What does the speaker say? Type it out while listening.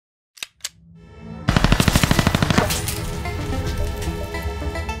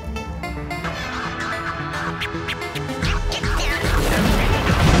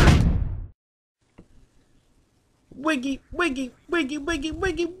Wiggy, what's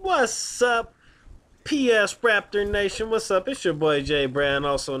up? PS Raptor Nation, what's up? It's your boy Jay Brand,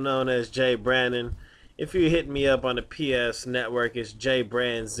 also known as Jay Brandon. If you hit me up on the PS network, it's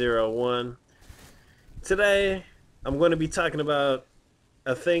jbrand01. Today, I'm going to be talking about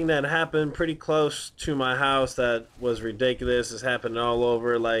a thing that happened pretty close to my house that was ridiculous. It's happening all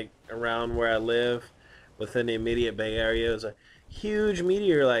over, like around where I live, within the immediate Bay Area. It was a huge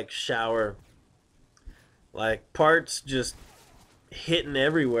meteor shower, like parts just hitting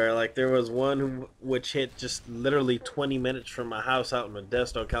everywhere. Like there was one which hit just literally 20 minutes from my house out in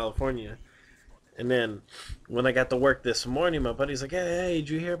Modesto, California. And then when I got to work this morning, my buddy's like, hey, did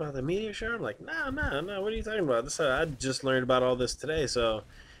you hear about the meteor shower? I'm like, no, what are you talking about? This I just learned about all this today. So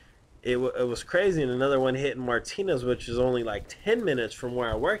it was crazy. And another one hit in Martinez, which is only like 10 minutes from where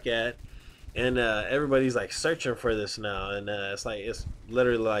I work at. And everybody's like searching for this now. And it's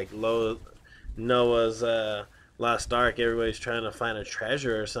literally like Noah's Lost Ark. Everybody's trying to find a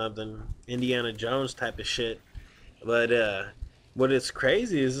treasure or something, Indiana Jones type of shit. But what it's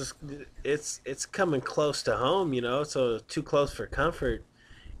crazy is it's coming close to home, so too close for comfort.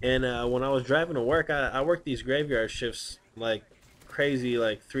 And when I was driving to work, I work these graveyard shifts like crazy,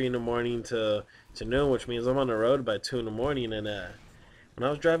 like 3 in the morning to noon, which means I'm on the road by 2 in the morning. And when I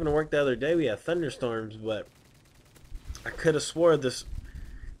was driving to work the other day, we had thunderstorms, but I could have swore the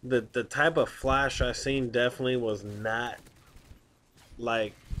type of flash I seen definitely was not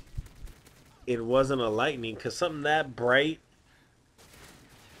like, it wasn't a lightning, because something that bright,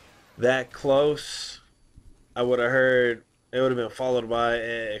 that close, I would have heard it would have been followed by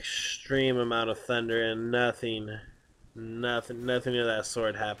an extreme amount of thunder, and nothing of that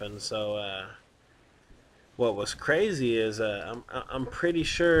sort happened. So what was crazy is I'm pretty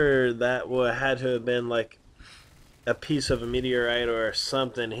sure that would had to have been like a piece of a meteorite or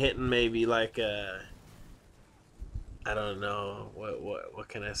something hitting, maybe like I don't know what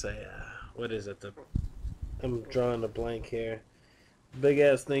can I say, what is it, I'm drawing a blank here, big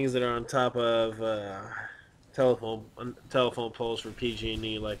ass things that are on top of telephone poles for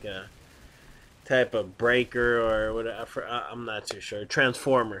PG&E, like a type of breaker or whatever. I'm not too sure.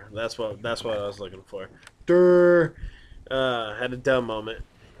 Transformer. That's what I was looking for. Durr. Had a dumb moment.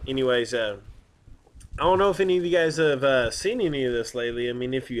 Anyways, I don't know if any of you guys have seen any of this lately. I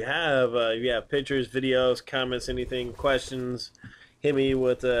mean, if you have pictures, videos, comments, anything, questions, hit me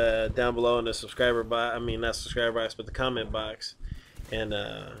with down below in the subscriber box. I mean, not subscriber box, but the comment box, and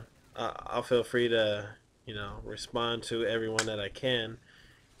I'll feel free to respond to everyone that I can.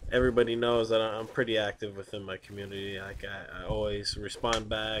 Everybody knows that I'm pretty active within my community. Like I always respond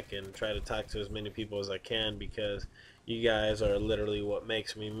back and try to talk to as many people as I can, because you guys are literally what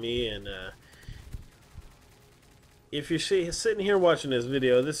makes me me. And if you're sitting here watching this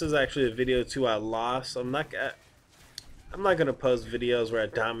video, this is actually a video too I lost. I'm not gonna post videos where I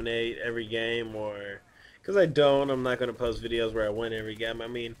dominate every game, or because I don't. I'm not gonna post videos where I win every game. I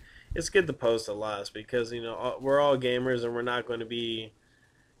mean, it's good to post a loss, because we're all gamers, and we're not going to be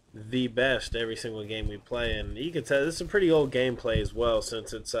the best every single game we play. And you can tell this is a pretty old gameplay as well,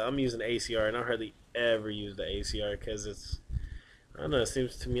 since it's I'm using ACR, and I hardly ever use the ACR because I don't know, it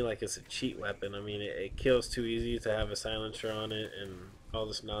seems to me like it's a cheat weapon. I mean, it kills too easy to have a silencer on it and all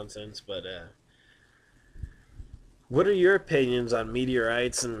this nonsense. But what are your opinions on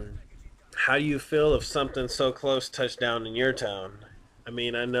meteorites, and how do you feel if something so close touched down in your town? I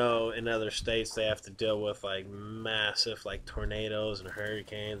mean, I know in other states they have to deal with like massive like tornadoes and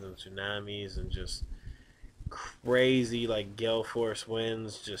hurricanes and tsunamis and just crazy like gale force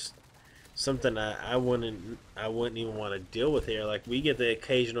winds, just something I wouldn't even want to deal with here. Like, we get the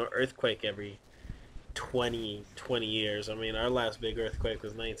occasional earthquake every 20 years. I mean, our last big earthquake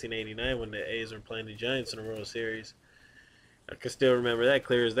was 1989 when the A's were playing the Giants in the World Series. I can still remember that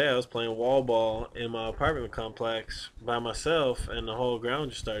clear as day. I was playing wall ball in my apartment complex by myself, and the whole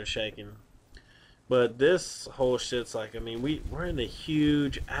ground just started shaking. But this whole shit's like, I mean, we're in a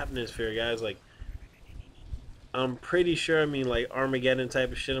huge atmosphere, guys. Like, I'm pretty sure, I mean, like Armageddon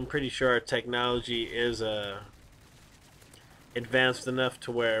type of shit, I'm pretty sure our technology is advanced enough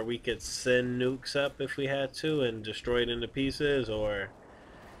to where we could send nukes up if we had to and destroy it into pieces, or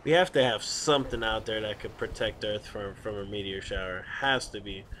we have to have something out there that could protect Earth from a meteor shower. Has to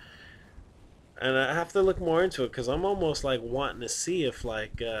be. And I have to look more into it, because I'm almost like wanting to see if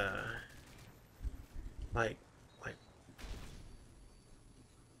like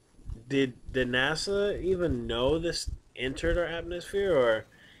did NASA even know this entered our atmosphere? Or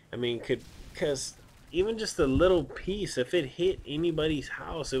I mean, because even just a little piece, if it hit anybody's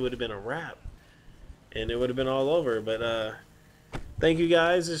house, it would have been a wrap, and it would have been all over. But Thank you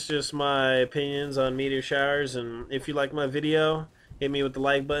guys. It's just my opinions on meteor showers, and if you like my video, hit me with the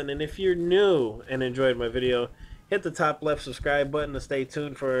like button. And if you're new and enjoyed my video, hit the top left subscribe button to stay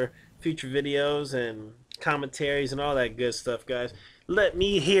tuned for future videos and commentaries and all that good stuff, guys. Let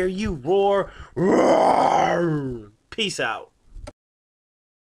me hear you roar. Roar! Peace out.